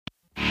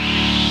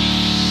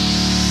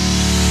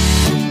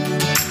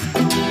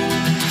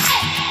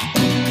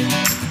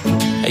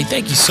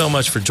Thank you so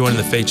much for joining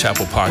the Faith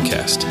Chapel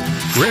podcast.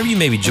 Wherever you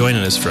may be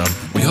joining us from,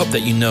 we hope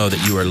that you know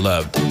that you are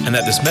loved and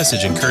that this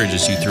message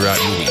encourages you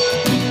throughout your week.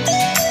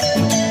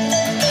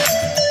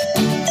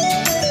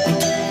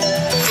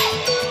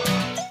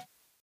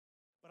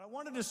 But I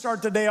wanted to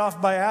start the day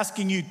off by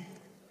asking you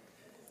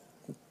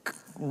a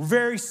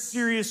very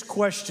serious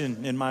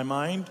question in my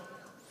mind.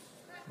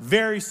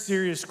 Very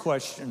serious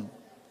question.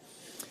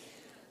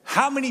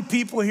 How many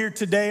people here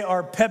today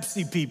are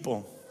Pepsi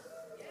people?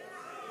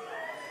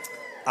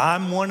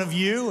 I'm one of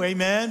you,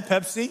 amen,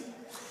 Pepsi.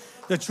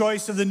 The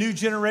choice of the new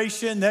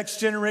generation, next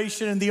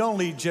generation, and the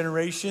only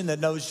generation that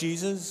knows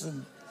Jesus.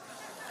 And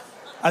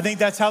I think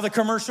that's how the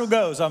commercial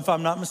goes, if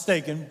I'm not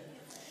mistaken.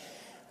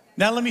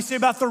 Now let me say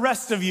about the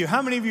rest of you.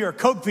 How many of you are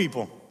Coke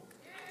people?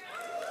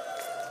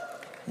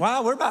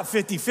 Wow, we're about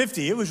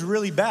 50-50. It was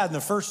really bad in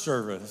the first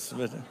service.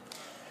 But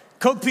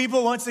Coke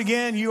people, once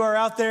again, you are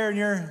out there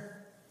and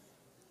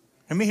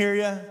let me hear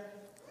you.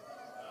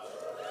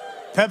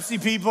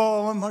 Pepsi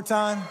people, one more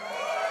time.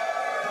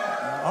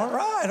 All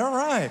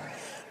right.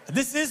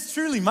 This is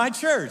truly my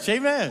church,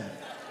 amen.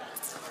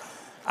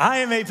 I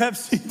am a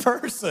Pepsi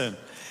person,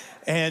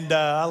 and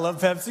I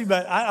love Pepsi,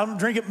 but I don't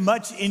drink it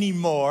much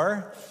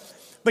anymore.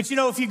 But you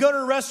know, if you go to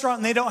a restaurant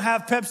and they don't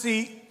have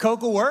Pepsi,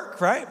 Coke will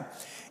work, right?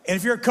 And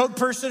if you're a Coke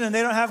person and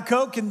they don't have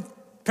Coke, and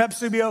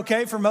Pepsi will be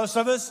okay for most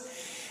of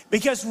us.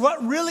 Because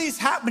what really is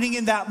happening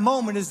in that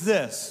moment is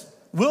this.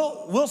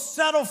 We'll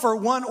settle for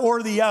one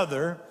or the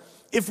other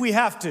if we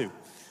have to.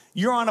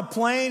 You're on a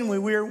plane. We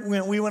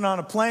went on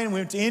a plane.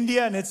 We went to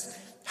India, and it's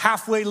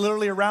halfway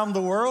literally around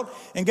the world.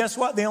 And guess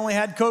what? They only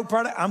had Coke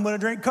product. I'm going to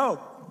drink Coke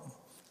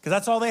because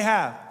that's all they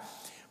have.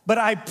 But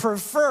I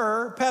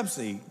prefer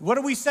Pepsi. What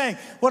are we saying?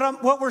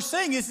 What we're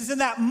saying is in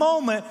that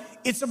moment,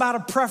 it's about a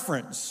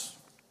preference.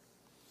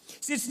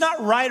 See, it's not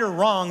right or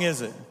wrong,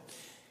 is it?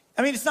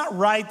 I mean, it's not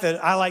right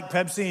that I like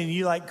Pepsi and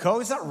you like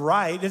Coke. It's not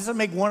right. It doesn't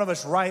make one of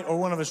us right or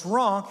one of us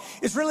wrong.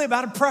 It's really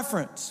about a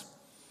preference.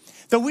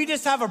 That we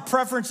just have a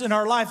preference in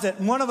our life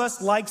that one of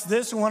us likes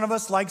this and one of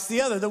us likes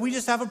the other, that we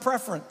just have a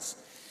preference.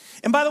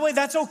 And by the way,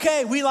 that's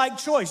okay. We like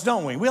choice,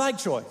 don't we? We like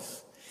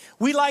choice.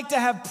 We like to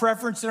have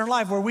preference in our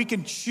life where we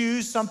can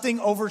choose something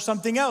over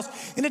something else.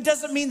 And it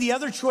doesn't mean the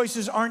other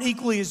choices aren't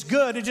equally as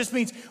good. It just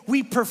means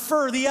we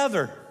prefer the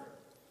other.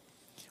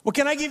 Well,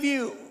 can I give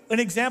you an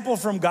example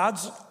from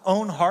God's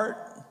own heart?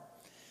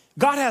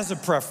 God has a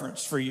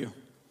preference for you.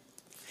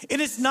 And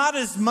it's not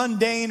as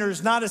mundane or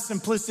it's not as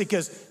simplistic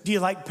as, do you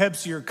like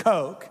Pepsi or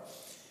Coke?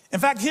 In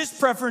fact, his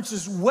preference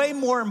is way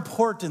more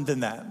important than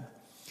that.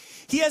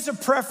 He has a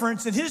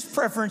preference, and his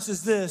preference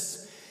is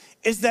this,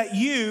 is that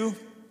you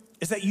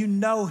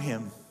know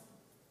him.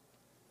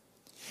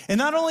 And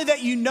not only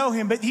that you know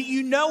him, but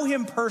you know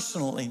him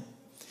personally.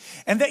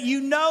 And that you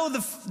know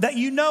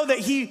that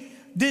he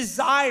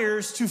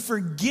desires to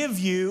forgive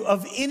you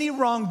of any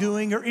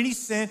wrongdoing or any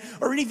sin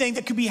or anything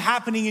that could be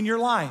happening in your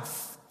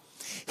life.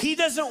 He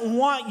doesn't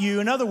want you,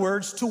 in other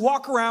words, to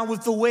walk around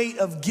with the weight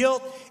of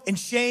guilt and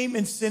shame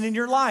and sin in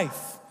your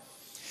life.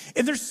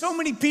 And there's so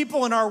many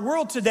people in our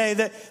world today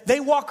that they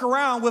walk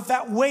around with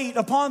that weight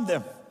upon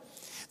them.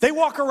 They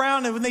walk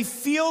around and when they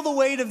feel the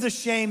weight of the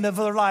shame of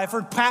their life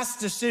or past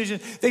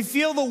decisions, they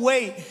feel the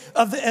weight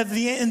of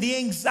the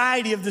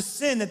anxiety of the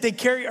sin that they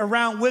carry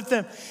around with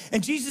them.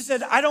 And Jesus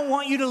said, I don't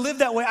want you to live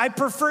that way. I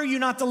prefer you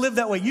not to live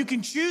that way. You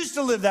can choose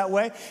to live that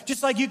way,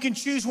 just like you can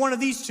choose one of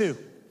these two.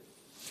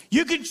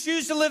 You can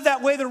choose to live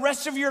that way the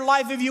rest of your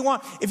life if you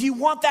want. If you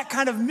want that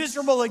kind of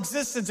miserable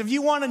existence, if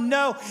you want to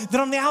know that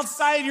on the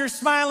outside you're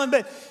smiling,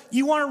 but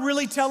you want to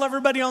really tell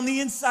everybody on the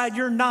inside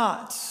you're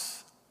not.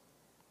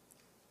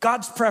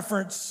 God's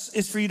preference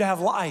is for you to have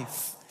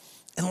life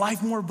and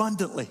life more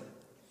abundantly.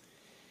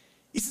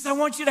 He says, I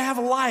want you to have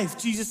a life,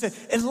 Jesus said,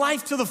 and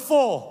life to the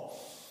full.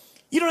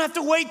 You don't have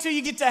to wait till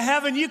you get to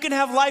heaven. You can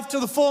have life to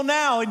the full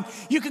now. And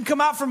you can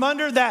come out from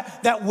under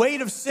that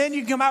weight of sin.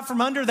 You can come out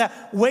from under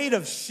that weight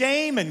of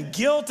shame and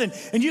guilt.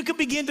 And you can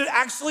begin to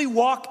actually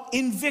walk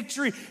in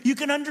victory. You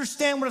can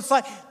understand what it's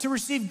like to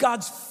receive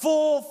God's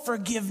full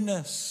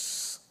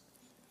forgiveness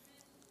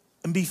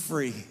and be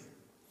free.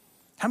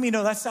 How many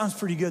know that sounds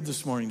pretty good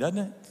this morning, doesn't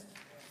it?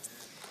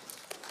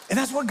 And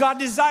that's what God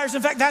desires.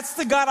 In fact, that's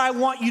the God I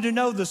want you to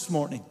know this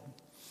morning.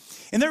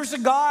 And there's a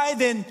guy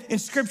then in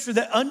scripture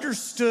that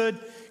understood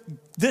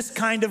this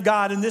kind of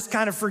God and this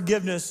kind of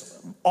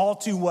forgiveness all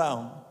too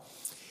well.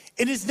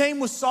 And his name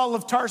was Saul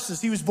of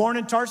Tarsus. He was born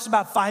in Tarsus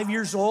about 5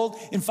 years old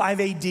in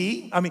 5 AD.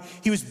 I mean,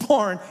 he was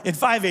born in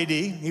 5 AD.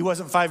 He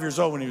wasn't 5 years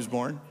old when he was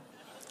born.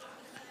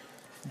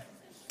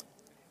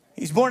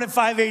 He's born at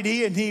 5 AD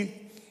and he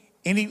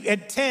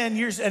at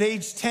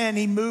age 10,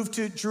 he moved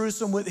to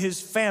Jerusalem with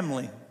his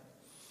family.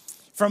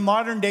 From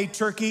modern day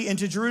Turkey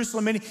into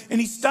Jerusalem. And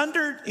he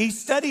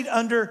studied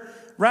under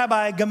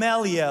Rabbi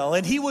Gamaliel.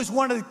 And he was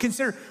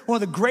considered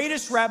one of the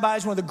greatest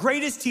rabbis, one of the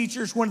greatest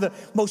teachers, one of the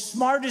most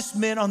smartest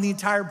men on the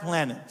entire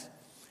planet.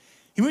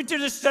 He went there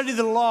to study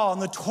the law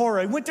and the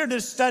Torah. He went there to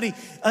study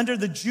under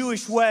the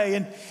Jewish way.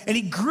 And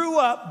he grew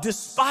up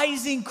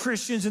despising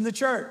Christians in the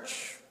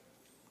church.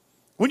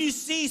 When you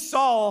see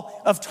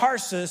Saul of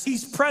Tarsus,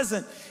 he's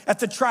present at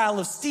the trial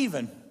of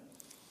Stephen,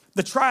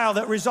 the trial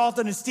that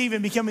resulted in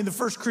Stephen becoming the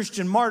first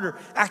Christian martyr,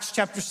 Acts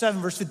chapter 7,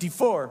 verse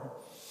 54.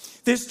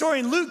 The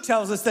historian Luke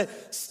tells us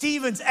that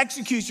Stephen's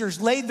executioners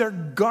laid their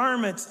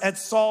garments at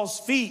Saul's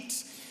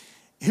feet,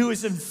 who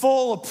was in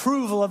full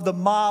approval of the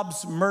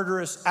mob's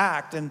murderous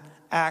act in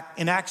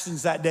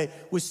actions that day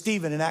with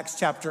Stephen in Acts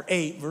chapter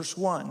 8, verse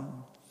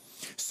 1.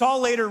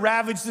 Saul later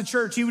ravaged the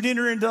church. He would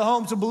enter into the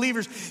homes of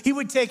believers. He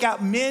would take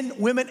out men,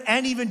 women,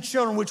 and even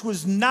children, which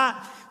was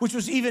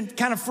even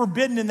kind of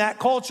forbidden in that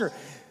culture.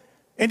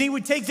 And he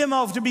would take them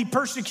off to be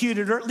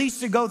persecuted, or at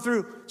least to go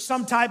through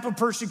some type of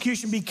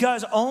persecution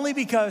only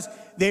because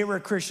they were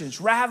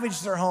Christians,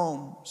 ravaged their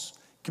homes,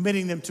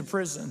 committing them to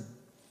prison.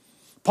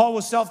 Paul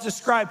was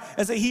self-described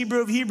as a Hebrew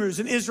of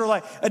Hebrews, an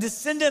Israelite, a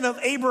descendant of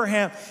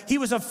Abraham. He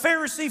was a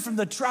Pharisee from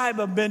the tribe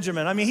of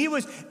Benjamin. I mean, he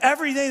was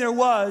everything there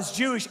was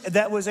Jewish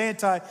that was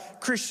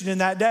anti-Christian in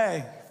that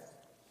day.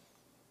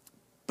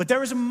 But there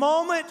was a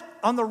moment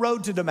on the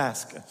road to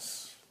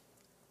Damascus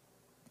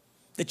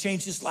that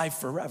changed his life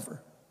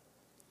forever.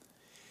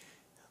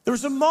 There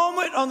was a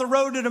moment on the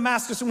road to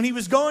Damascus when he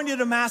was going to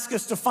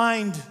Damascus to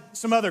find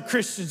some other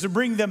Christians, to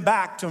bring them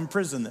back, to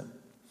imprison them,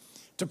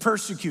 to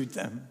persecute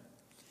them.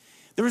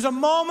 There was a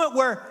moment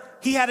where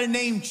he had a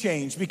name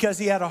change because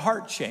he had a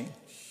heart change.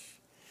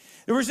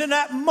 It was in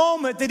that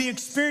moment that he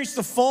experienced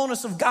the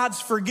fullness of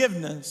God's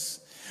forgiveness.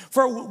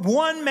 For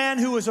one man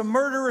who was a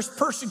murderous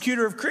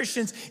persecutor of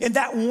Christians, in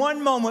that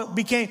one moment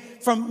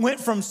went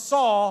from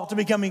Saul to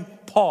becoming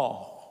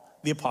Paul,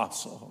 the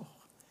apostle.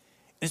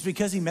 It's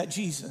because he met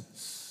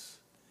Jesus.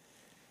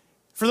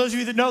 For those of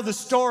you that know the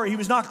story, he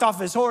was knocked off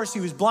his horse.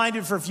 He was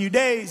blinded for a few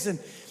days, and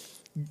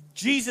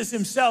Jesus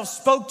himself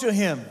spoke to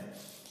him.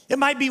 It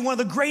might be one of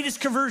the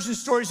greatest conversion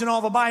stories in all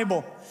the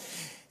Bible.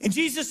 And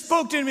Jesus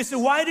spoke to him and said,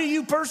 "Why do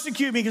you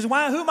persecute me?" Because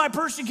who am I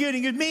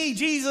persecuting? It's me,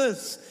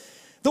 Jesus,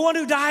 the one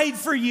who died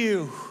for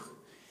you,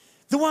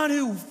 the one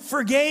who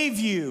forgave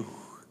you.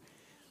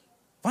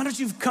 Why don't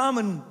you come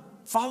and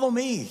follow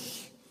me?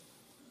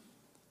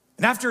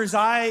 And after his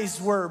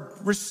eyes were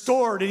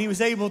restored and he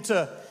was able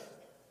to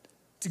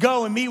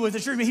go and meet with the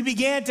church, he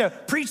began to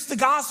preach the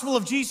gospel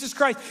of Jesus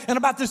Christ and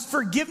about this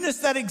forgiveness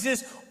that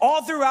exists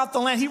all throughout the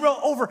land. He wrote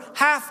over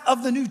half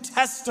of the New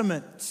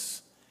Testament.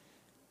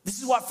 This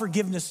is what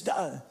forgiveness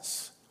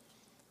does.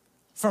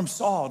 From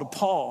Saul to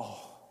Paul.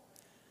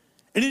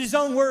 And in his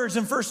own words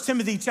in 1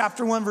 Timothy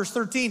chapter 1, verse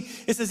 13,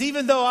 it says,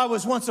 "Even though I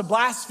was once a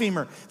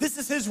blasphemer," this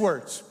is his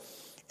words,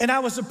 "and I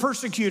was a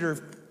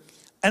persecutor,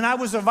 and I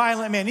was a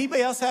violent man."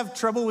 Anybody else have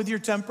trouble with your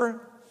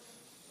temper?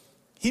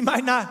 You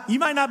might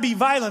not be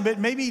violent, but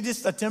maybe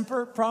just a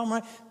temper problem,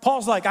 right?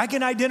 Paul's like, I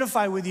can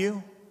identify with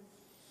you.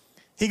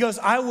 He goes,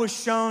 I was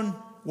shown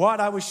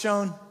what? I was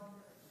shown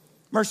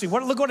mercy.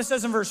 Look what it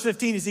says in verse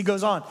 15 as he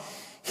goes on.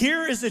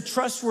 "Here is a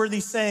trustworthy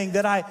saying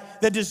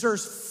that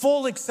deserves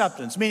full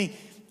acceptance," meaning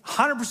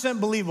 100%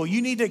 believable.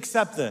 You need to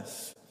accept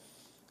this.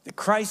 That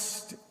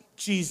Christ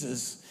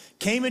Jesus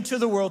came into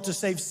the world to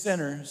save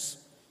sinners,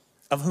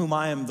 of whom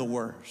I am the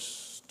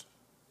worst.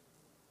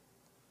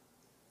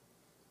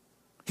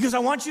 Because I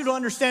want you to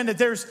understand that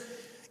there's,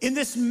 in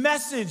this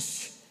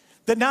message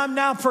that I'm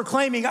now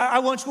proclaiming, I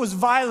once was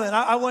violent,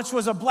 I once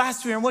was a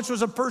blasphemer, I once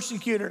was a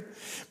persecutor.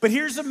 But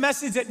here's a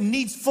message that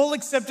needs full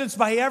acceptance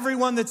by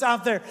everyone that's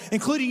out there,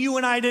 including you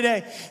and I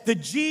today,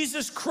 that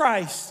Jesus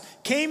Christ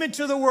came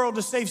into the world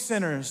to save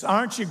sinners.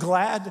 Aren't you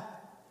glad?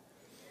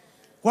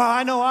 Well,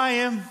 I know I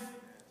am.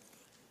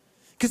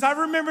 Because I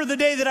remember the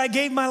day that I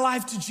gave my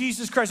life to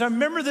Jesus Christ. I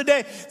remember the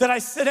day that I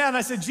sat down and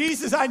I said,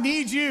 Jesus, I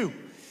need you.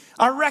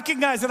 I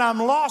recognize that I'm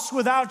lost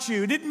without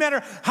you. It didn't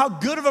matter how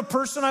good of a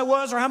person I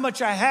was or how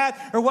much I had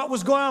or what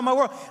was going on in my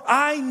world.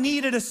 I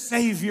needed a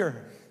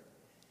Savior.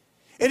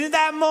 And in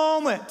that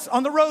moment,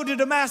 on the road to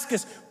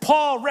Damascus,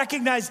 Paul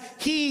recognized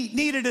he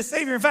needed a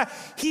Savior. In fact,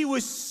 he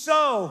was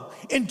so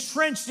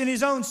entrenched in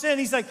his own sin.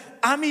 He's like,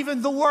 I'm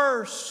even the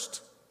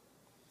worst.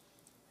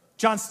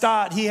 John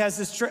Stott, he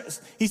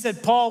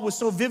said Paul was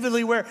so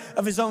vividly aware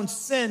of his own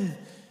sin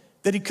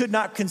that he could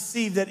not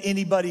conceive that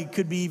anybody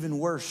could be even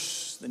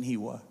worse than he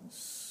was.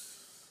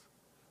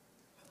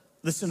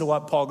 Listen to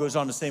what Paul goes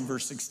on to say in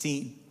verse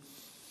 16.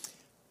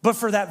 But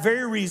for that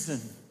very reason,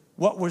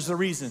 what was the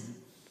reason?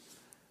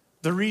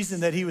 The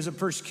reason that he was a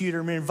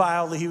persecutor,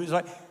 vilely, he was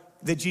like,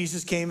 that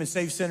Jesus came and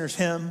saved sinners,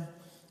 him.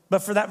 But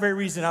for that very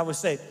reason, I would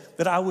say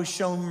that I was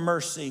shown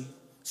mercy,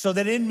 so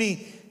that in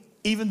me,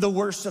 even the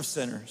worst of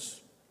sinners,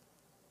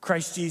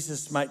 Christ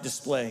Jesus might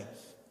display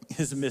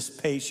his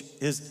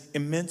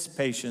immense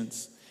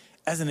patience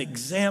as an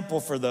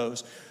example for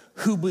those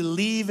who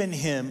believe in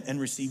him and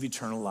receive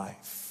eternal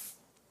life.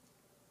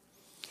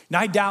 Now,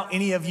 I doubt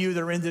any of you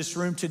that are in this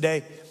room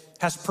today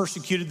has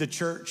persecuted the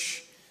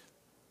church,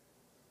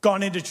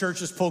 gone into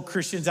churches, pulled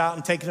Christians out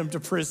and taken them to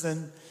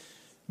prison,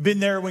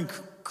 been there when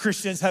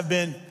Christians have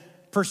been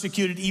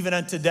persecuted even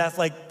unto death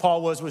like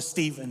Paul was with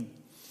Stephen.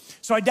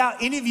 So I doubt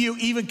any of you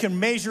even can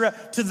measure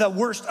up to the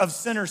worst of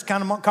sinners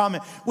kind of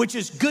comment, which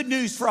is good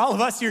news for all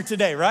of us here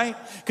today, right?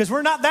 Because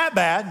we're not that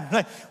bad.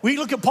 Like, we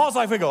look at Paul's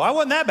life and go, I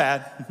wasn't that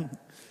bad.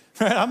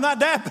 I'm not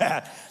that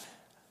bad.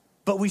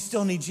 But we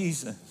still need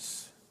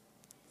Jesus.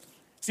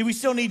 See, we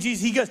still need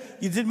Jesus. He goes,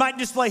 it might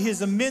display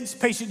his immense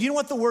patience. Do you know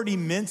what the word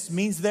immense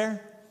means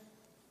there?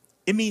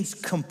 It means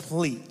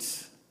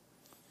complete.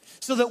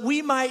 So that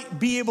we might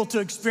be able to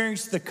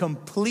experience the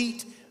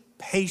complete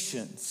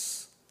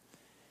patience.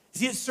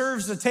 See, it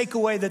serves to take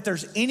away that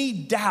there's any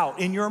doubt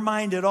in your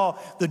mind at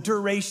all, the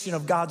duration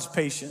of God's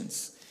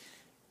patience.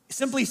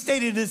 Simply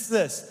stated, it's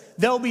this: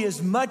 there'll be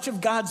as much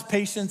of God's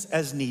patience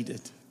as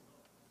needed.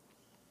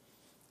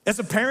 As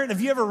a parent,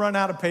 have you ever run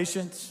out of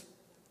patience?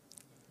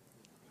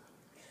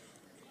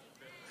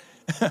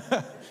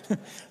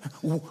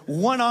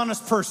 One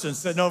honest person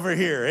sitting over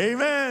here.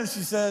 Amen, she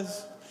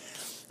says.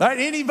 All right,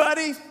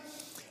 anybody?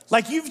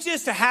 Like you've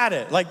just had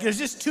it. Like there's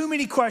just too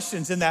many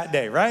questions in that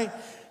day, right?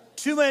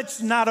 Too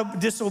much not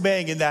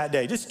disobeying in that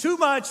day. Just too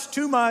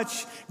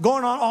much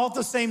going on all at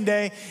the same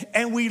day,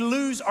 and we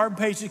lose our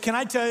patience. Can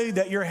I tell you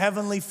that your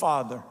heavenly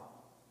Father,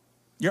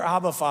 your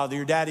Abba Father,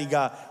 your Daddy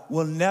God,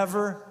 will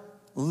never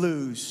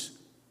lose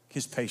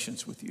his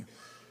patience with you.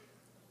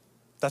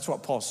 That's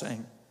what Paul's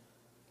saying.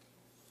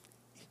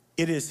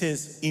 It is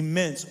his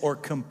immense or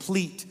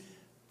complete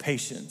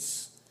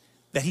patience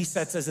that he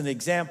sets as an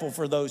example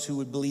for those who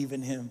would believe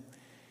in him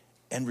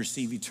and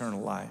receive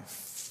eternal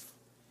life.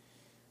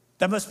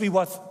 That must be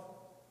what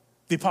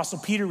the Apostle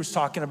Peter was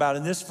talking about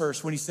in this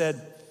verse when he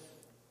said,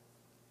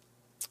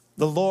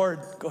 the Lord,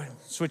 go ahead,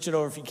 switch it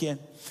over if you can.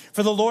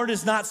 For the Lord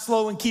is not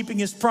slow in keeping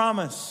his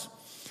promise,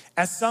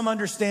 as some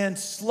understand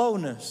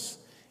slowness.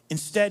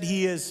 Instead,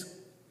 he is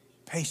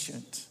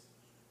patient.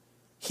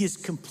 He is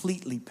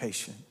completely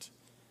patient.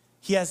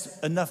 He has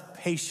enough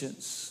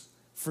patience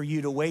for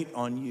you to wait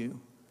on you.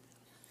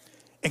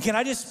 And can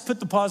I just put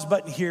the pause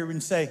button here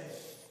and say,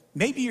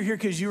 maybe you're here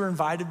because you were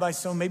invited by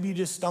someone. Maybe you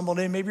just stumbled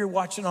in. Maybe you're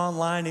watching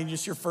online and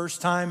just your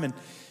first time.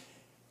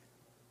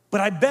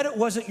 But I bet it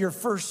wasn't your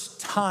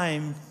first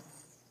time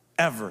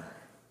ever.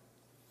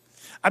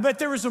 I bet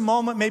there was a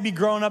moment maybe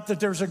growing up that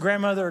there was a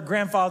grandmother, a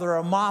grandfather, or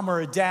a mom, or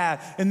a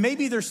dad, and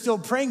maybe they're still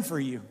praying for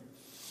you.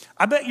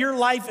 I bet your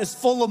life is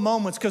full of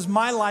moments, because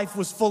my life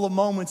was full of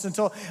moments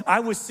until I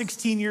was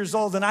 16 years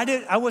old. And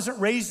I wasn't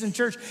raised in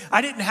church.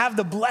 I didn't have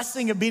the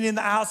blessing of being in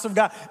the house of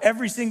God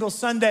every single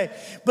Sunday.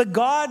 But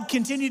God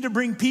continued to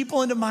bring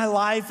people into my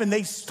life, and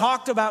they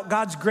talked about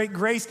God's great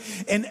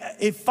grace. And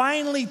it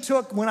finally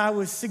took when I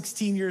was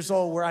 16 years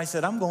old where I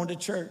said, I'm going to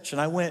church.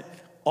 And I went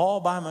all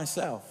by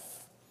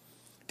myself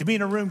to be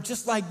in a room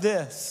just like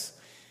this.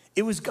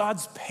 It was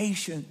God's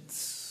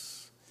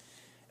patience.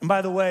 And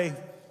by the way,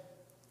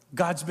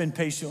 God's been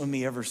patient with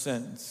me ever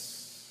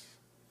since.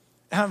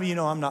 How many of you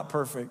know I'm not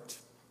perfect?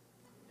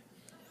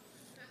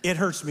 It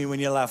hurts me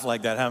when you laugh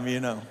like that. How many of you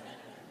know?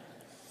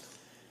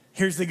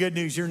 Here's the good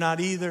news, you're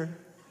not either.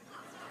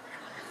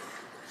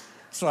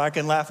 So I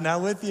can laugh now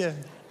with you.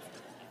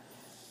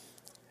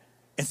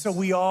 And so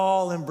we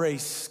all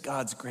embrace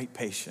God's great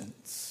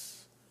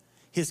patience,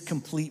 his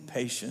complete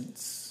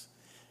patience,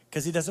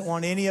 because he doesn't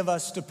want any of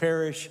us to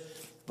perish,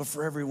 but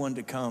for everyone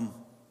to come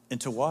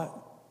into what?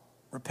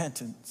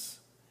 Repentance.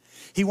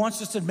 He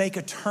wants us to make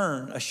a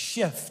turn, a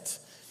shift.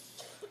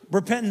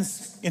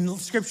 Repentance in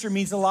Scripture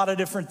means a lot of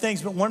different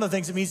things, but one of the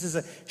things it means is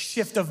a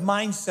shift of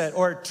mindset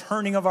or a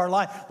turning of our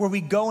life, where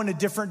we go in a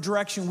different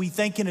direction, we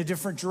think in a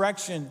different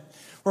direction.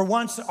 Where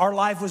once our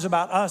life was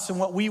about us and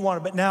what we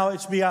wanted, but now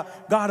it's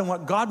about God and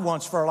what God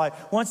wants for our life.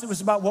 Once it was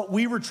about what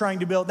we were trying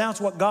to build, now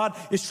it's what God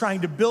is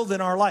trying to build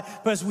in our life.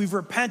 But as we've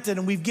repented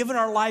and we've given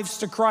our lives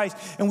to Christ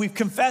and we've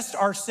confessed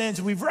our sins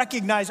and we've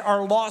recognized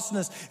our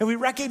lostness and we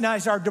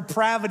recognize our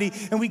depravity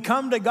and we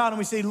come to God and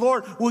we say,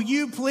 Lord, will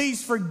you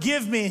please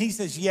forgive me? And he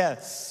says,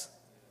 yes.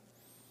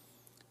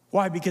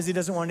 Why? Because he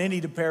doesn't want any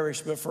to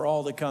perish, but for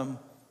all to come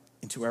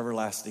into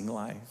everlasting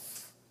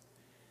life.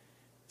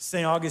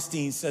 St.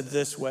 Augustine said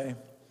this way.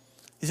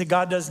 He said,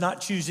 God does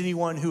not choose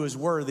anyone who is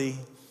worthy.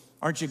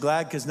 Aren't you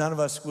glad? Because none of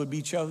us would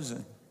be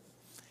chosen.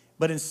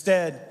 But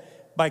instead,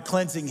 by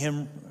cleansing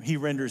him, he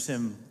renders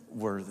him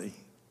worthy.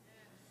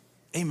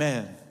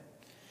 Amen.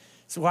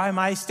 So why am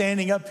I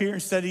standing up here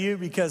instead of you?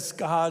 Because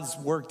God's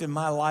worked in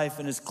my life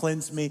and has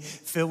cleansed me,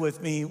 filled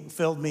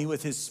me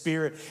with his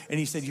Spirit. And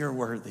he said, you're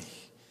worthy.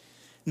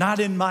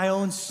 Not in my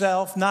own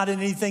self, not in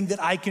anything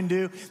that I can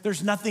do.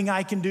 There's nothing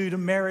I can do to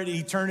merit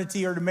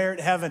eternity or to merit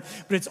heaven,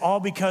 but it's all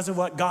because of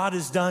what God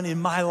has done in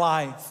my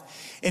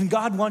life. And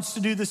God wants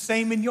to do the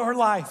same in your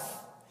life.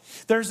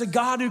 There's a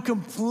God who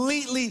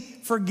completely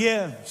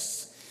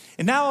forgives.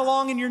 And now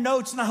along in your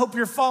notes, and I hope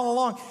you're following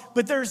along,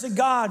 but there's a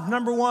God,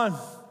 number one,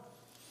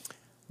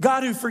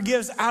 God who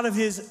forgives out of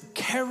his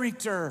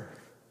character.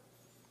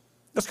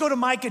 Let's go to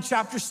Micah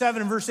chapter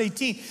 7 and verse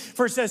 18,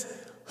 for it says,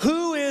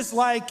 who is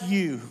like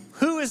you?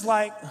 Who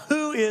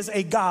is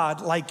a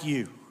God like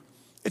you?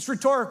 It's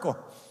rhetorical.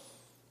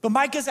 But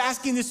Micah's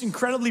asking this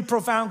incredibly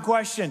profound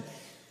question.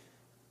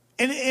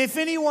 And if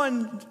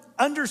anyone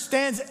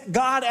understands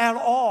God at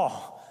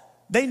all,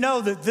 they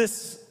know that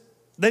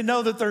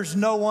there's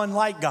no one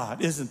like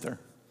God, isn't there?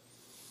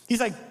 He's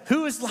like,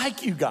 who is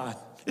like you, God?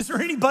 Is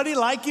there anybody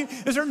like you?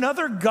 Is there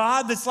another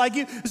God that's like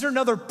you? Is there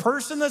another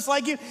person that's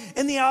like you?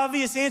 And the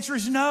obvious answer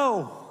is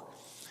no.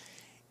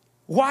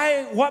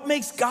 Why? What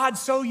makes God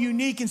so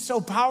unique and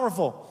so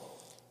powerful?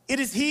 It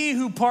is he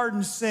who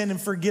pardons sin and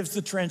forgives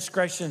the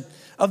transgression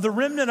of the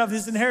remnant of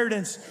his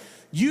inheritance.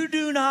 You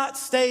do not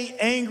stay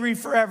angry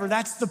forever.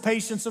 That's the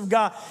patience of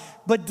God,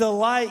 but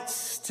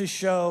delights to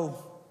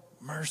show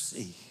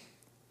mercy.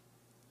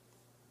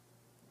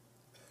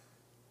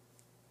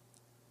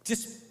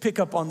 Just pick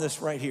up on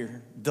this right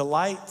here.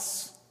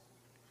 Delights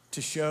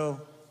to show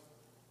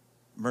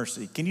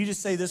mercy. Can you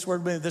just say this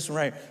word, this one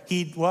right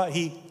here?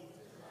 He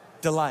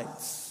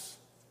delights.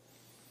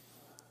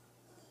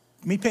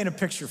 Let me paint a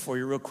picture for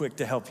you real quick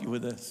to help you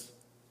with this.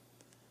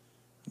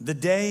 The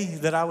day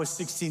that I was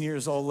 16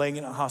 years old, laying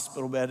in a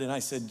hospital bed, and I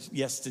said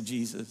yes to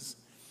Jesus,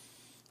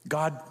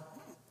 God,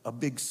 a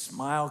big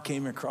smile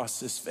came across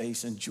his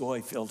face and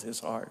joy filled his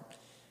heart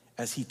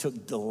as he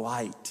took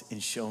delight in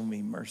showing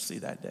me mercy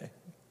that day.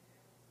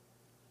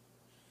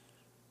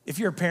 If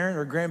you're a parent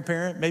or a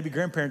grandparent, maybe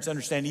grandparents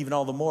understand even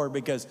all the more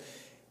because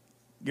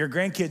your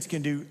grandkids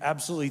can do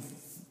absolutely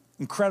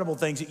incredible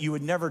things that you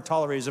would never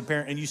tolerate as a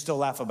parent and you still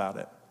laugh about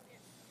it.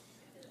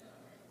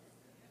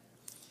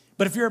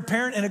 But if you're a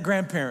parent and a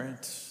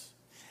grandparent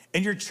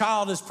and your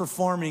child is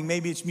performing,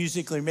 maybe it's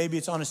musically, maybe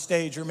it's on a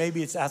stage, or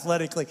maybe it's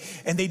athletically,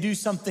 and they do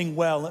something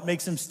well, it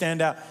makes them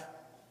stand out,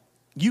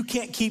 you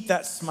can't keep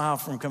that smile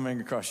from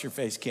coming across your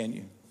face, can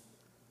you?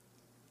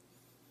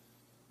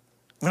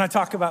 When I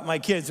talk about my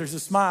kids, there's a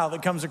smile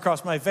that comes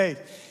across my face.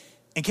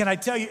 And can I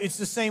tell you, it's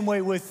the same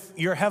way with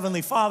your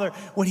heavenly Father.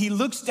 When he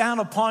looks down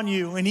upon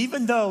you, and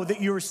even though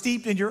that you were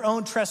steeped in your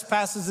own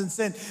trespasses and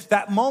sin,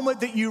 that moment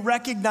that you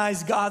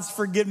recognize God's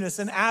forgiveness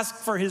and ask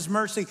for his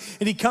mercy,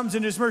 and he comes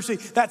in his mercy,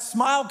 that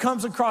smile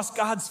comes across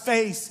God's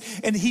face,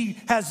 and he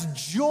has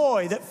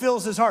joy that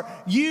fills his heart.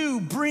 You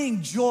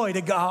bring joy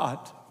to God.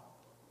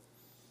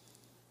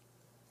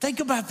 Think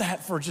about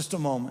that for just a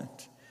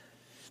moment.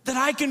 That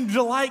I can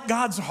delight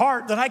God's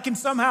heart, that I can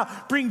somehow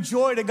bring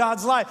joy to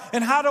God's life.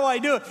 And how do I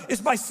do it?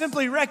 It's by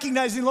simply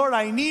recognizing, Lord,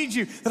 I need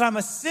you, that I'm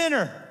a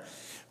sinner.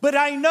 But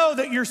I know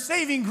that your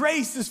saving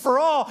grace is for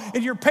all,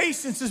 and your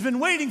patience has been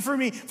waiting for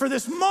me for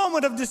this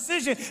moment of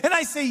decision. And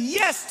I say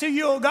yes to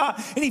you, oh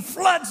God. And he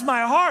floods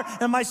my heart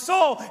and my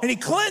soul, and he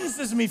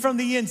cleanses me from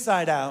the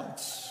inside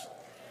out.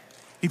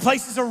 He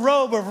places a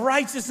robe of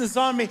righteousness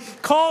on me,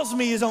 calls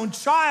me his own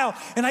child,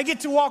 and I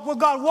get to walk with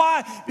God.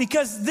 Why?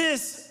 Because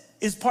this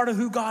is part of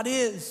who God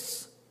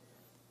is.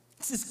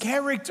 It's his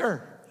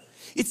character.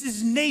 It's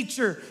his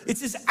nature.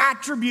 It's his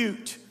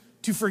attribute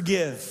to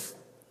forgive.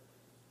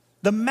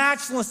 The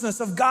matchlessness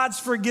of God's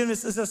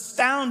forgiveness is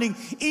astounding,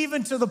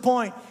 even to the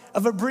point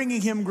of it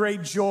bringing him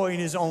great joy in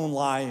his own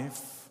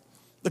life.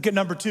 Look at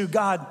number 2.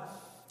 God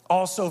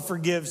also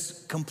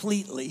forgives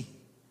completely.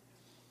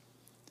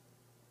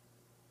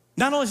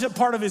 Not only is it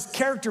part of his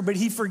character, but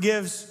he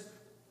forgives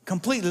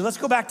completely. Let's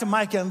go back to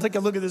Micah and take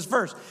a look at this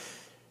verse.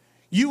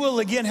 You will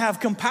again have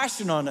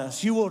compassion on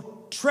us. You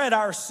will tread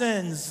our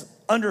sins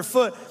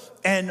underfoot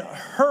and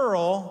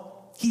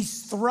hurl,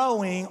 he's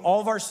throwing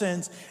all of our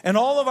sins and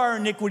all of our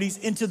iniquities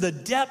into the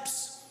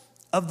depths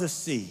of the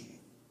sea.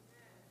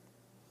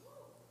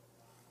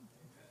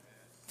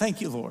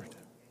 Thank you, Lord.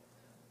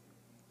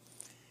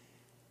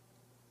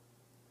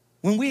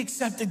 When we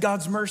accepted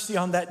God's mercy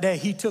on that day,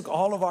 he took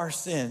all of our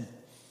sin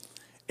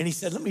and he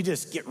said, let me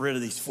just get rid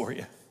of these for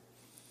you.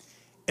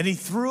 And he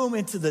threw them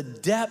into the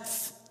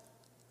depths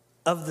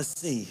of the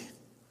sea.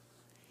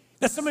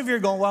 Now, some of you are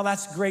going, well,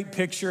 that's a great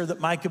picture that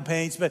Micah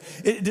paints, but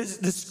does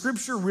the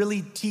scripture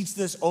really teach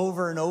this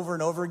over and over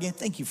and over again?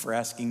 Thank you for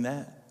asking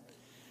that.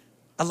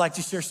 I'd like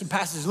to share some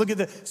passages. Look at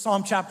the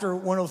Psalm chapter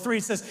 103.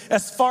 It says,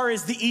 as far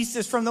as the east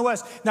is from the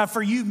west. Now,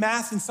 for you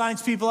math and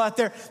science people out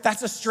there,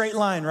 that's a straight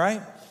line,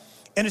 right?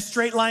 And a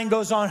straight line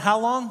goes on how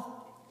long?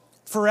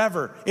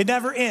 Forever. It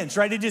never ends,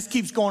 right? It just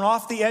keeps going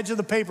off the edge of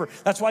the paper.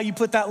 That's why you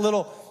put that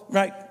little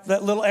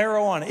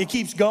arrow on it. It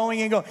keeps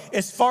going and going.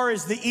 As far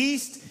as the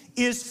east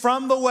is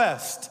from the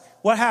west,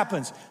 what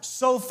happens?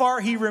 So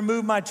far, he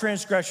removed my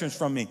transgressions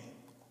from me.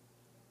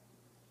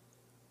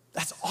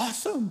 That's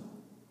awesome.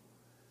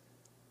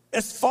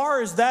 As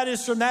far as that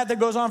is from that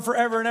goes on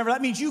forever and ever,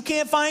 that means you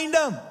can't find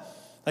them.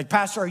 Like,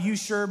 Pastor, are you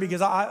sure?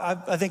 Because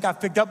I think I've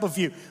picked up a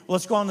few. Well,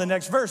 let's go on to the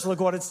next verse. Look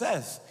what it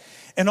says.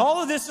 And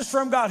all of this is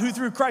from God, who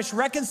through Christ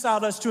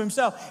reconciled us to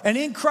himself. And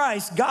in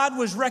Christ, God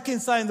was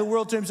reconciling the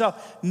world to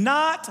himself,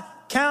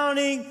 not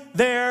counting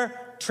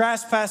their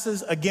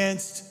trespasses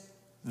against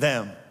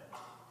them.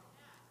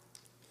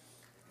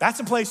 That's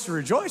a place to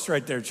rejoice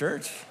right there,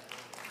 church.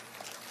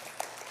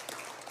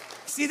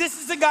 See,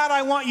 this is the God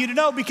I want you to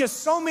know, because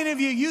so many of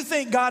you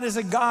think God is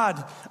a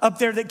God up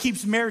there that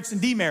keeps merits and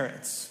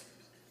demerits.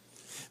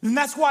 And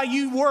that's why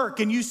you work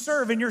and you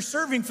serve, and you're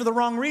serving for the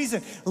wrong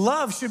reason.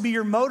 Love should be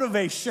your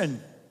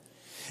motivation.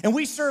 And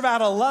we serve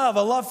out of love,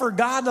 a love for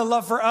God, a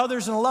love for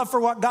others, and a love for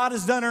what God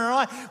has done in our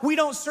life. We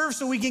don't serve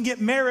so we can get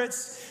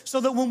merits,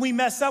 so that when we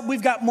mess up,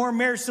 we've got more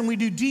merits than we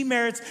do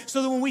demerits,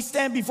 so that when we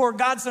stand before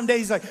God someday,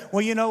 he's like,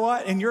 well, you know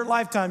what? In your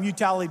lifetime, you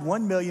tallied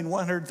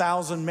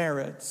 1,100,000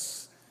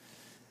 merits.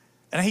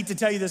 And I hate to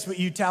tell you this, but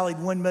you tallied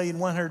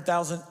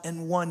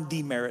 1,100,001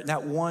 demerit, and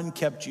that one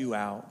kept you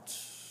out.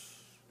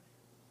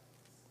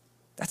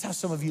 That's how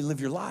some of you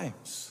live your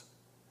lives.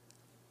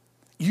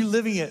 You're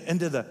living it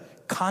into the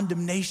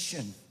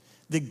condemnation,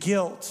 the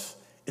guilt,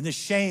 and the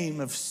shame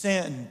of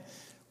sin.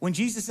 When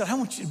Jesus said, I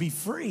want you to be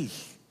free.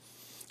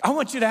 I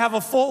want you to have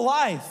a full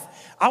life.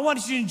 I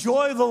want you to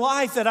enjoy the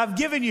life that I've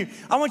given you.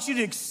 I want you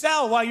to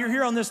excel while you're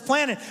here on this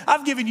planet.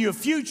 I've given you a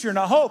future and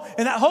a hope,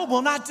 and that hope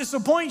will not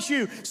disappoint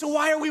you. So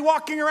why are we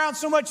walking around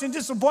so much in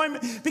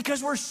disappointment?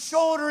 Because we're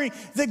shouldering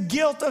the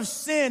guilt of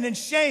sin and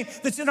shame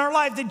that's in our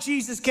life, that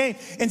Jesus came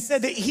and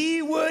said that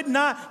he would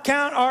not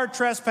count our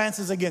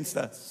trespasses against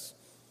us.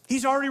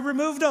 He's already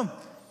removed them.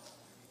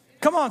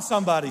 Come on,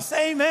 somebody,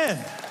 say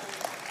amen.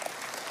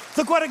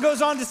 Look what it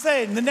goes on to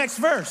say in the next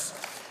verse.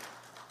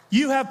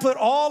 You have put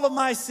all of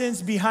my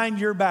sins behind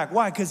your back.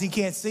 Why? Because he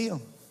can't see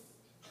them.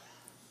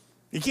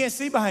 You can't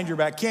see behind your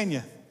back, can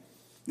you?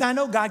 Now, I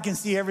know God can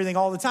see everything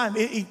all the time,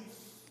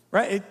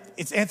 right?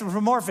 It's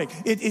anthropomorphic.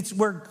 It's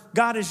where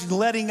God is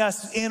letting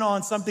us in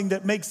on something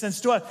that makes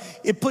sense to us.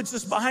 It puts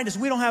us behind us.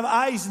 We don't have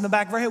eyes in the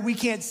back of our head. We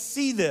can't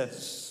see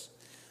this.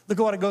 Look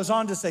at what it goes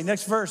on to say.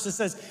 Next verse, it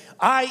says,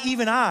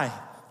 even I,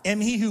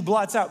 am he who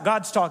blots out.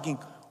 God's talking.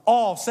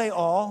 All, say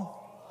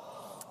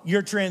all,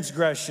 your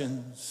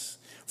transgressions.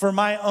 For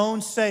my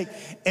own sake,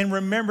 and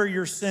remember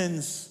your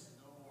sins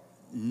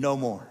no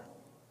more.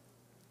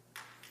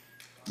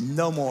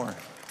 No more.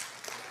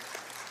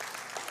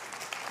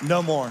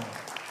 No more.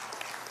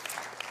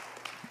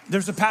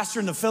 There's a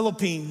pastor in the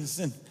Philippines,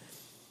 and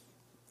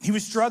he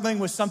was struggling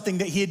with something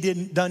that he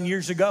had done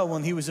years ago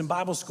when he was in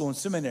Bible school and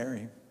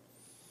seminary.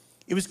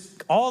 It was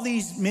all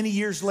these many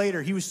years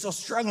later, he was still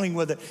struggling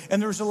with it.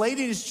 And there was a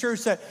lady in his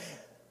church that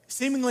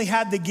seemingly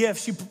had the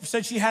gift. She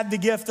said she had the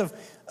gift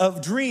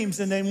of dreams.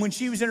 And then when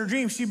she was in her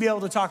dreams, she'd be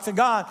able to talk to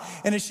God.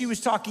 And as she was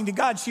talking to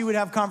God, she would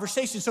have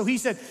conversations. So he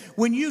said,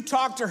 when you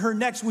talk to her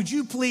next, when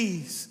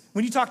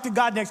you talk to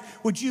God next,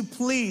 would you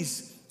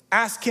please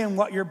ask him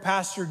what your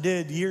pastor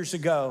did years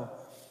ago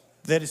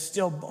that is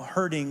still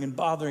hurting and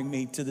bothering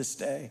me to this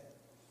day?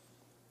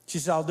 She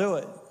said, I'll do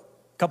it.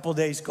 A couple of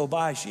days go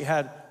by. She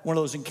had one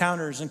of those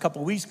encounters, and a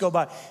couple of weeks go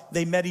by.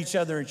 They met each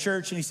other in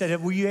church, and he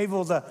said, were you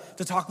able to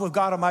talk with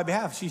God on my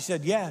behalf? She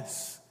said,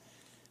 yes.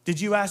 Did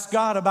you ask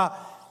God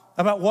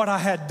about what I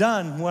had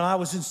done when I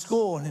was in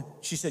school? And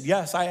she said,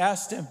 yes, I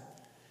asked him.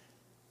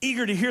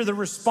 Eager to hear the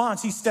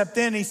response, he stepped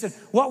in and he said,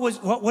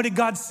 what did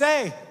God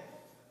say?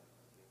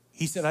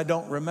 He said, I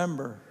don't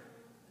remember.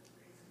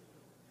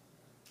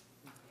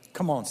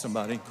 Come on,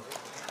 somebody.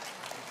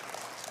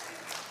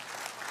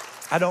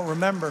 I don't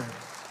remember.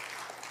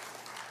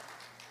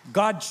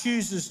 God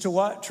chooses to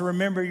what? To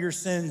remember your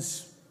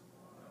sins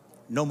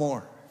no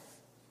more.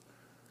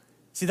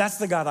 See, that's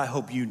the God I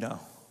hope you know.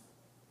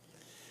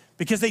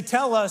 Because they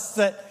tell us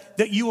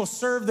that you will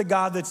serve the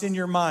God that's in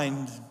your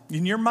mind.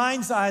 In your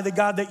mind's eye, the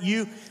God that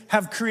you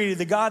have created,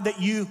 the God that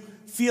you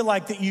feel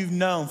like that you've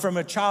known from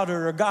a childhood,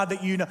 or a God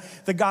that you know,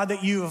 the God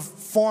that you have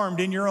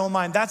formed in your own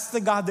mind. That's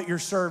the God that you're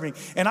serving.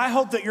 And I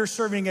hope that you're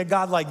serving a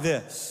God like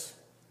this.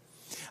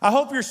 I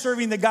hope you're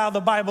serving the God of the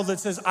Bible that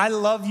says, I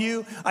love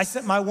you. I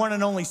sent my one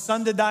and only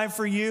son to die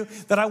for you,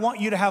 that I want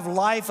you to have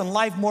life and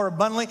life more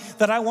abundantly,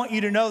 that I want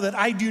you to know that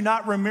I do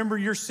not remember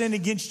your sin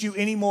against you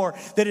anymore,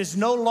 that is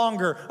no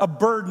longer a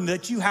burden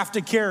that you have to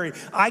carry.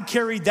 I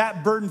carried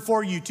that burden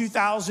for you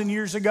 2,000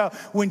 years ago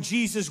when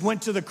Jesus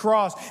went to the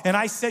cross, and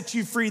I set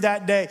you free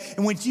that day.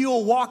 And when you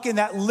will walk in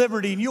that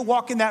liberty, and you'll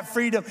walk in that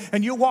freedom,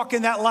 and you'll walk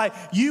in that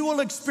life, you will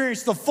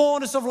experience the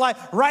fullness of life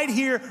right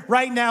here,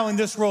 right now in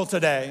this world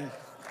today.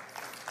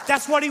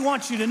 That's what he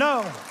wants you to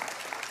know.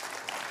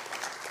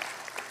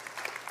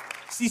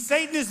 See,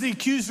 Satan is the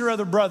accuser of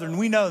the brethren.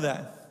 We know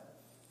that.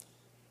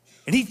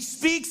 And he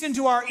speaks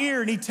into our ear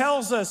and he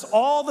tells us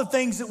all the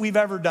things that we've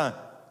ever done.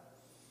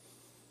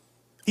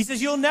 He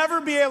says, you'll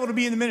never be able to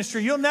be in the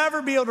ministry. You'll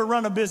never be able to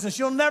run a business.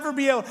 You'll never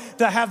be able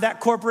to have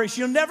that corporation.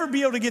 You'll never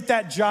be able to get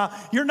that job.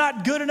 You're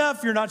not good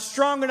enough. You're not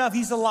strong enough.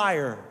 He's a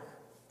liar.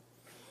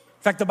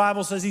 In fact, the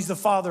Bible says he's the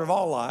father of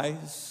all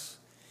lies.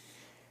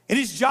 And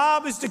his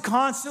job is to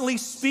constantly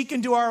speak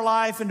into our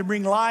life and to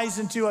bring lies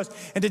into us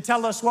and to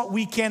tell us what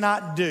we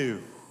cannot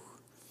do.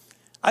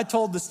 I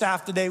told the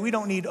staff today, we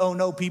don't need oh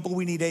no people,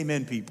 we need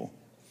amen people.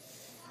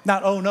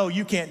 Not oh no,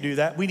 you can't do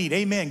that. We need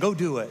amen, go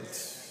do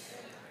it.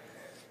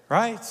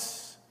 Right?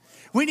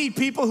 We need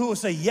people who will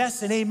say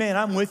yes and amen,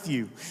 I'm with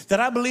you. That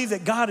I believe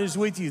that God is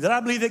with you. That I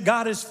believe that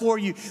God is for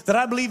you. That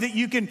I believe that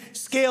you can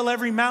scale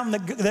every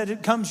mountain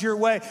that comes your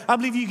way. I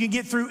believe you can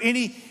get through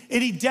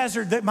any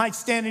desert that might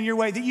stand in your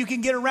way. That you can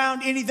get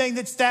around anything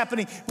that's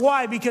happening.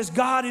 Why? Because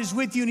God is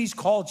with you and he's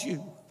called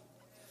you.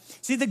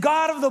 See, the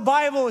God of the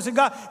Bible is a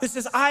God that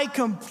says, I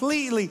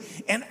completely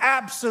and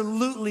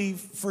absolutely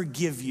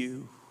forgive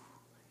you.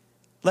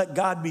 Let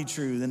God be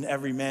true, then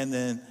every man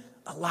then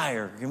a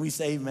liar. Can we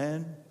say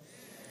amen?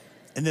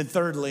 And then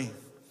thirdly,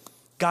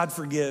 God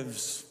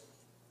forgives.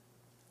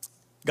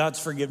 God's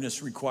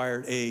forgiveness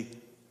required a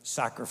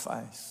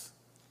sacrifice.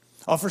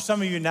 Oh, for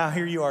some of you now,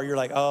 here you are. You're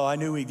like, oh, I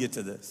knew we'd get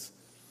to this.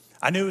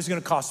 I knew it was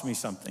going to cost me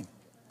something.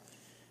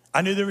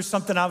 I knew there was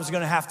something I was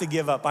going to have to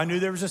give up. I knew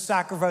there was a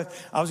sacrifice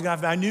I was going to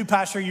have to. I knew,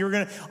 Pastor, you were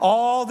going to,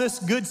 all this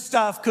good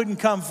stuff couldn't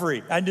come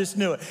free. I just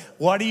knew it.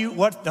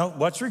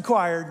 What's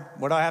required?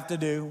 What do I have to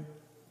do?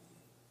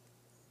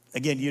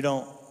 Again, you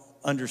don't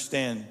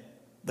understand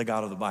the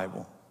God of the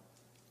Bible.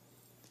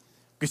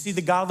 Because see,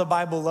 the God of the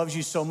Bible loves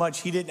you so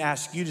much, he didn't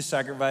ask you to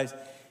sacrifice.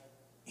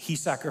 He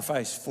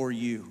sacrificed for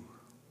you.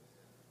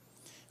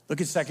 Look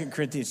at 2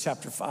 Corinthians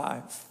chapter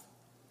 5.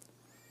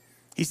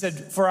 He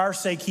said, for our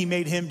sake, he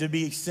made him to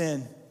be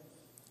sin.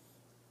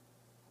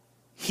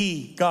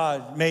 He,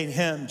 God, made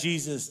him,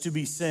 Jesus, to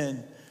be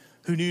sin,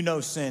 who knew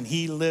no sin.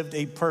 He lived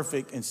a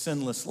perfect and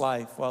sinless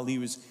life while he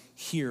was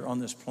here on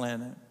this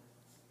planet,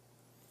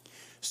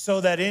 so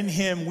that in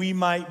him we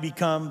might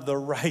become the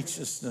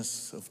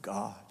righteousness of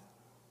God.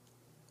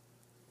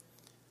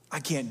 I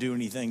can't do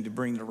anything to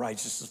bring the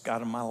righteousness of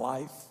God in my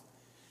life.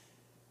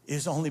 It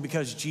is only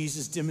because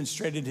Jesus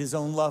demonstrated his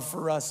own love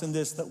for us in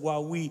this, that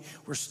while we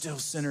were still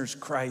sinners,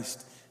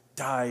 Christ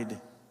died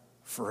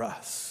for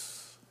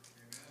us.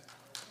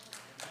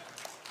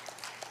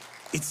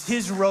 It's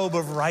his robe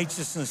of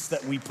righteousness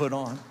that we put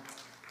on.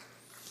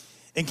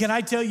 And can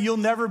I tell you, you'll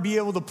never be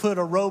able to put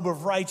a robe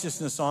of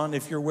righteousness on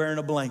if you're wearing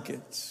a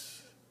blanket.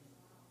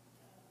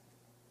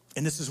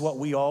 And this is what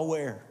we all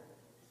wear.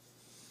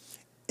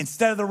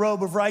 Instead of the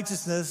robe of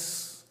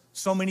righteousness,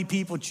 so many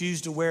people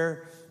choose to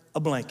wear a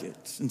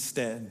blanket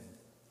instead.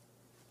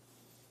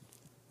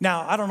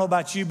 Now, I don't know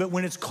about you, but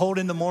when it's cold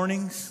in the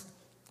mornings,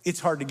 it's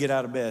hard to get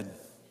out of bed.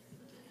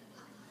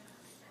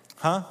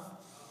 Huh?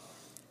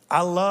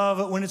 I love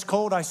it when it's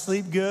cold. I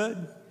sleep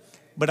good,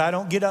 but I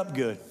don't get up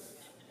good.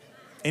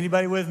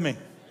 Anybody with me?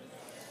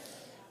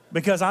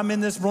 Because I'm in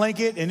this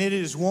blanket and it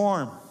is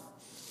warm.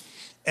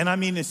 And I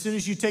mean, as soon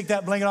as you take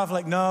that blanket off,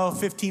 like, no,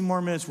 15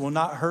 more minutes will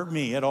not hurt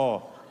me at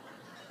all.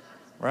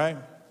 Right?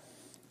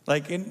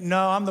 Like,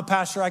 no, I'm the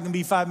pastor. I can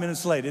be 5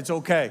 minutes late. It's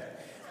okay.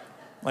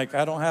 Like,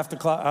 I don't have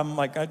to, I'm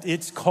like,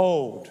 it's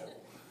cold.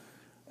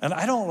 And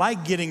I don't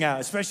like getting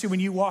out, especially when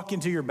you walk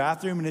into your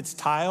bathroom and it's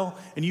tile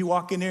and you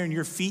walk in there and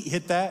your feet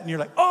hit that and you're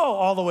like, oh,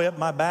 all the way up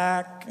my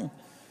back.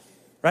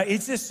 Right?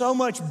 It's just so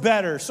much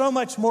better, so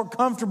much more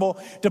comfortable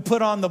to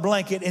put on the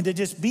blanket and to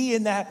just be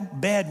in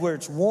that bed where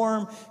it's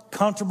warm,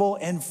 comfortable,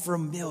 and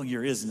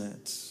familiar, isn't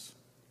it?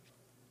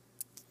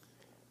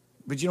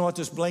 But you know what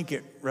this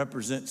blanket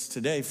represents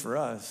today for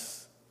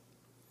us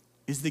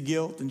is the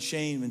guilt and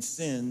shame and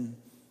sin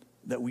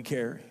that we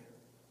carry.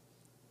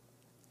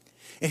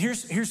 And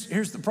here's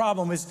the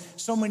problem is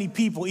so many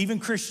people, even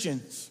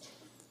Christians,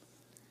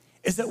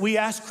 is that we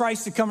ask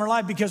Christ to come in our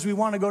life because we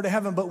want to go to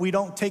heaven, but we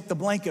don't take the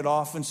blanket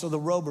off, and so the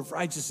robe of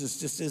righteousness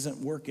just isn't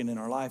working in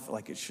our life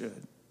like it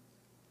should.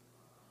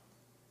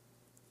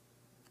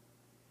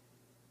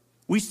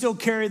 We still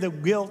carry the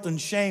guilt and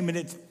shame, and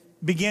it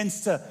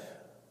begins to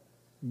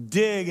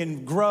dig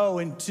and grow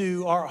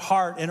into our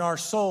heart and our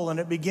soul, and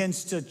it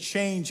begins to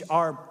change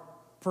our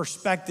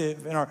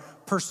perspective and our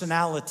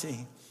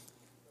personality.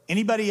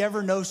 Anybody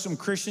ever know some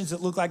Christians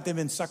that look like they've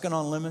been sucking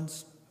on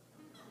lemons?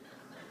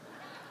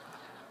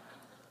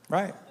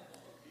 Right?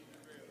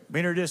 I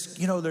mean,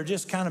 they're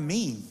just kind of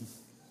mean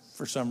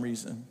for some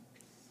reason.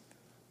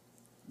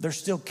 They're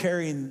still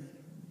carrying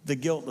the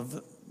guilt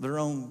of their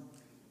own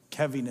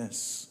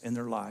heaviness in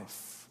their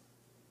life.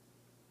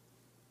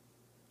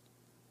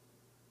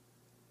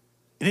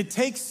 And it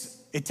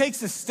takes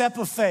a step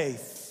of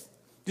faith,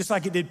 just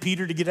like it did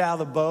Peter to get out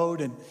of the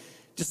boat, and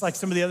just like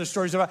some of the other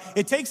stories about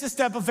it. It takes a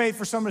step of faith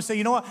for someone to say,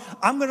 you know what,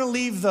 I'm going to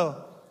leave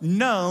the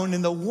known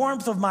in the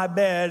warmth of my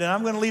bed, and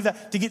I'm going to leave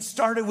that to get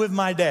started with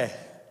my day.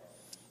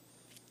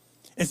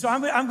 And so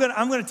I'm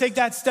going to take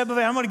that step of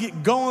faith. I'm going to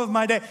get going with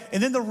my day.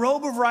 And then the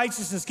robe of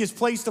righteousness gets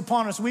placed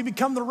upon us. We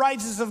become the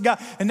righteousness of God.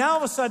 And now all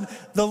of a sudden,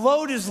 the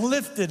load is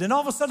lifted. And all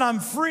of a sudden, I'm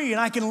free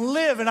and I can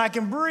live and I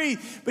can breathe.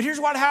 But here's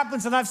what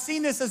happens. And I've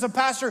seen this as a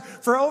pastor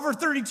for over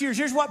 32 years.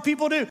 Here's what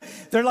people do.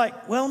 They're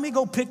like, well, let me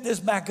go pick this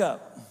back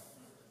up.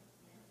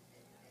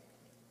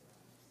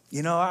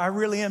 You know, I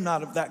really am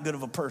not that good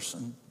of a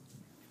person.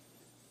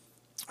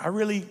 I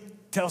really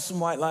tell some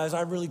white lies.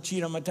 I really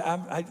cheat on my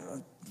time.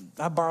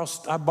 I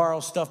borrow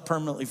stuff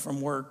permanently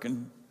from work,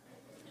 and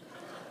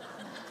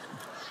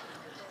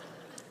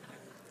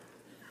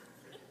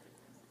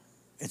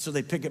so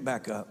they pick it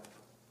back up.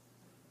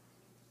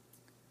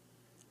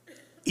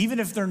 Even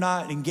if they're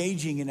not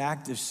engaging in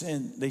active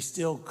sin, they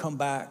still come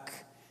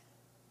back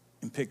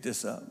and pick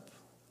this up.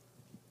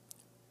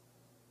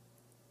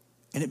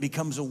 And it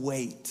becomes a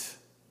weight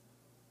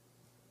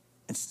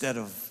instead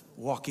of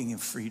walking in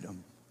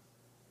freedom.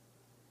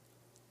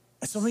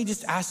 And so let me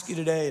just ask you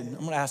today, and I'm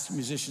going to ask the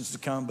musicians to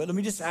come, but let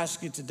me just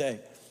ask you today,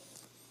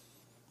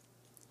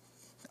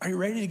 are you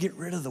ready to get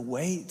rid of the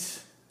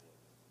weight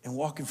and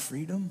walk in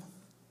freedom?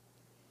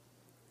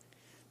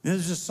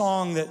 There's a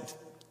song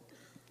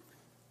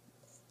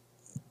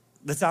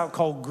that's out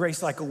called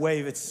Grace Like a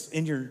Wave. It's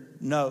in your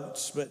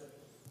notes, but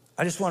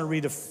I just want to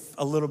read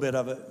a little bit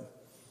of it.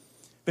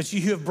 But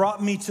you have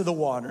brought me to the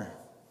water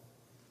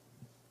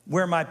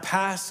where my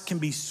past can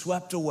be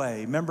swept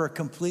away. Remember,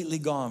 completely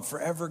gone,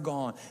 forever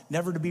gone,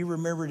 never to be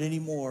remembered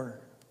anymore.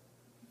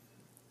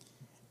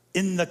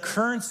 In the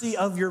currency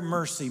of your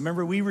mercy.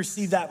 Remember, we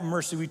received that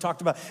mercy. We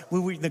talked about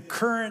the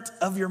current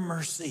of your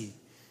mercy.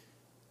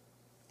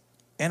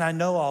 And I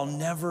know I'll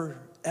never,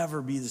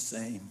 ever be the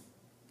same.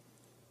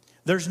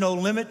 There's no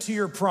limit to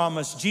your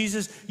promise.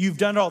 Jesus, you've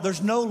done it all.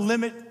 There's no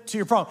limit to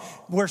your promise.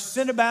 Where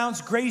sin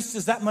abounds, grace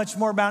is that much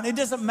more abound. It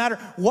doesn't matter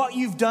what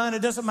you've done.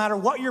 It doesn't matter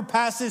what your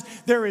past is.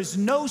 There is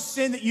no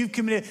sin that you've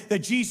committed that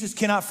Jesus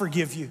cannot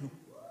forgive you.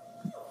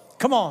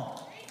 Come on.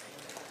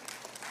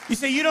 You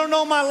say, you don't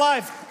know my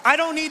life. I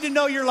don't need to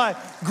know your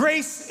life.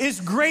 Grace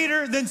is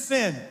greater than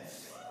sin.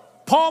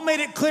 Paul made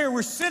it clear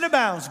where sin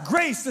abounds,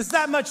 grace is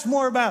that much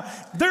more abound.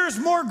 There's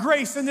more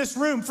grace in this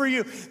room for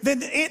you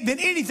than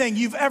anything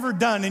you've ever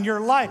done in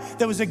your life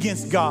that was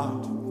against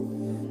God.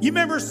 You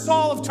remember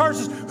Saul of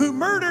Tarsus who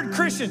murdered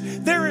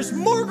Christians. There is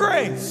more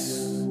grace.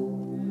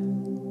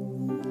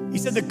 He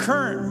said the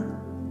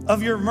current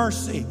of your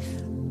mercy,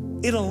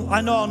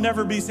 I know I'll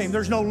never be the same.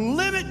 There's no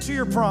limit to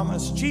your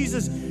promise.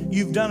 Jesus,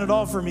 you've done it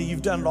all for me.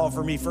 You've done it all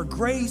for me. For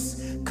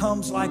grace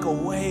comes like a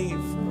wave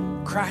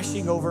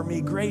crashing over me.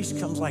 Grace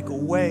comes like a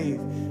wave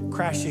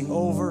crashing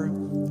over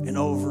and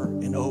over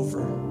and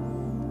over.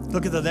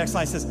 Look at the next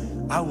line. It says,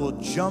 I will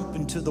jump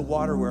into the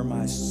water where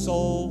my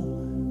soul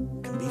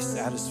can be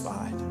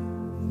satisfied,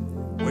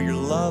 where your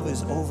love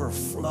is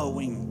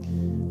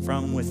overflowing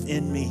from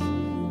within me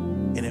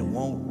and it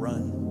won't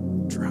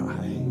run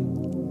dry.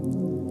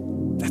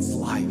 That's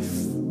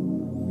life.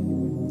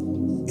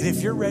 And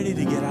if you're ready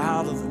to get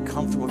out of the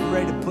comfortable, if you're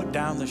ready to put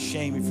down the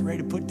shame, if you're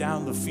ready to put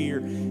down the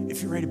fear,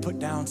 if you're ready to put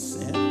down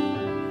sin,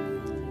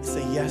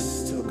 say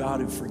yes to a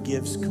God who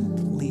forgives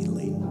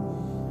completely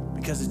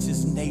because it's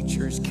his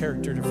nature, his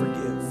character to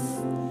forgive,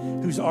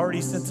 who's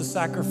already sent the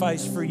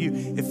sacrifice for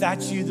you. If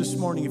that's you this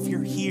morning, if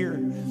you're here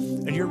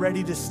and you're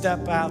ready to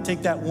step out,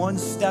 take that one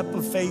step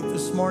of faith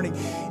this morning.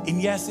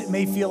 And yes, it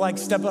may feel like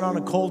stepping on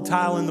a cold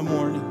tile in the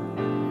morning,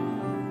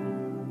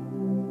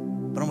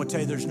 but I'm gonna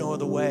tell you there's no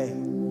other way.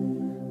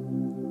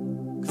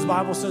 Because the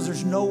Bible says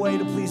there's no way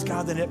to please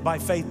God than it by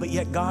faith, but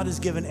yet God has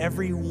given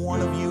every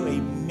one of you a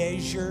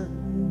measure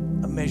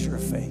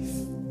of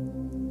faith.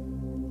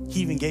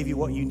 He even gave you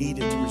what you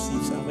needed to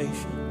receive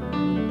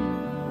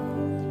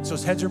salvation. So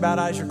as heads are bowed,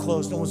 eyes are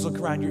closed, no one's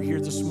looking around, you're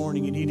here this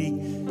morning and you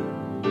need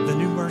the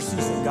new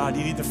mercies of God.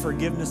 You need the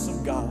forgiveness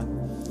of God.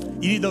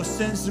 You need those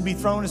sins to be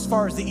thrown as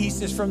far as the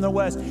east is from the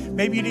west.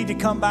 Maybe you need to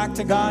come back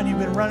to God. You've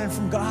been running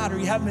from God or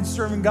you haven't been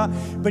serving God,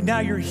 but now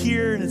you're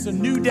here and it's a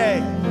new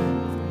day.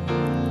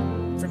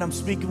 Friend, I'm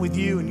speaking with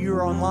you and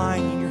you're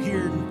online and you're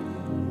here.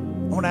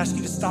 And I want to ask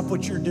you to stop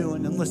what you're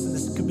doing and listen.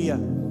 This could be a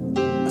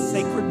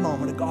sacred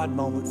moment, a God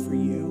moment for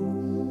you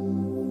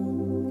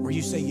where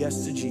you say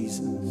yes to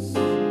Jesus.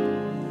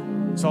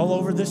 It's all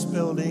over this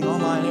building,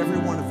 online, every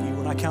one of you.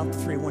 When I count to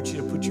 3, I want you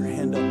to put your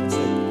hand up and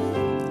say,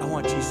 I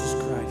want Jesus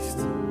Christ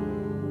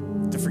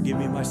to forgive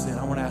me of my sin.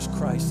 I want to ask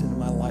Christ into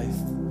my life.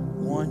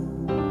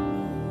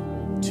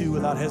 1, 2,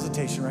 without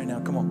hesitation right now.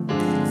 Come on.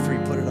 3,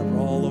 put it up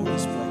all over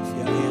this place.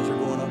 Yeah, hands are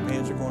going up,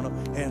 hands are going up,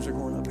 hands are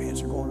going up,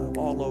 hands are going up,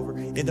 all over.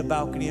 In the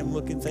balcony, I'm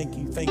looking. Thank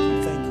you, thank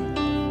you, thank you.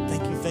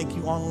 Thank you, thank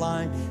you.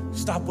 Online,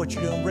 stop what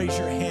you're doing. Raise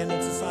your hand.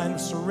 It's a sign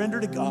of surrender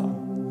to God.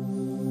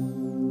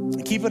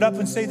 And keep it up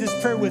and say this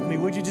prayer with me.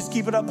 Would you just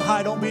keep it up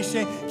high? Don't be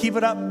ashamed. Keep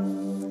it up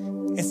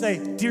and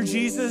say, Dear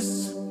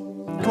Jesus,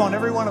 come on,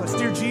 every one of us.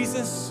 Dear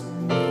Jesus,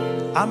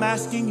 I'm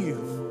asking you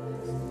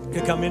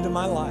to come into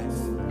my life.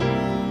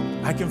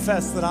 I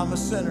confess that I'm a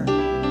sinner.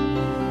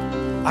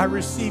 I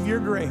receive your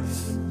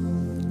grace.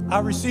 I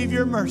receive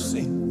your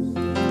mercy.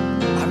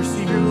 I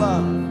receive your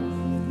love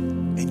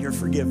and your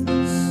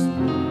forgiveness.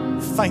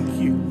 Thank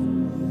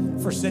you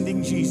for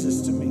sending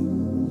Jesus to me.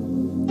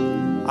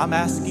 I'm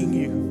asking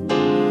you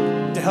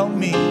to help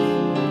me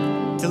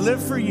to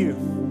live for you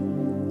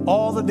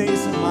all the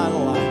days of my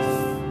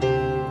life.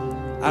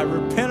 I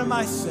repent of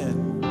my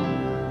sin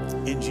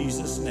in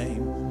Jesus'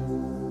 name.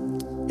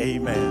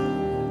 Amen.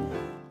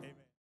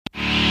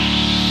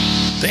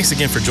 Thanks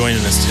again for joining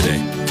us today.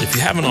 If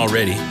you haven't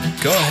already,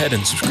 go ahead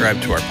and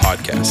subscribe to our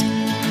podcast.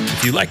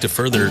 If you'd like to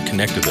further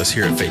connect with us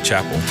here at Faith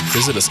Chapel,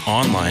 visit us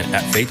online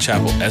at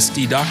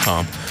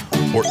faithchapelsd.com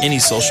or any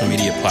social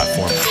media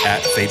platform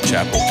at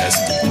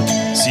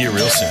faithchapelsd. See you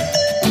real soon.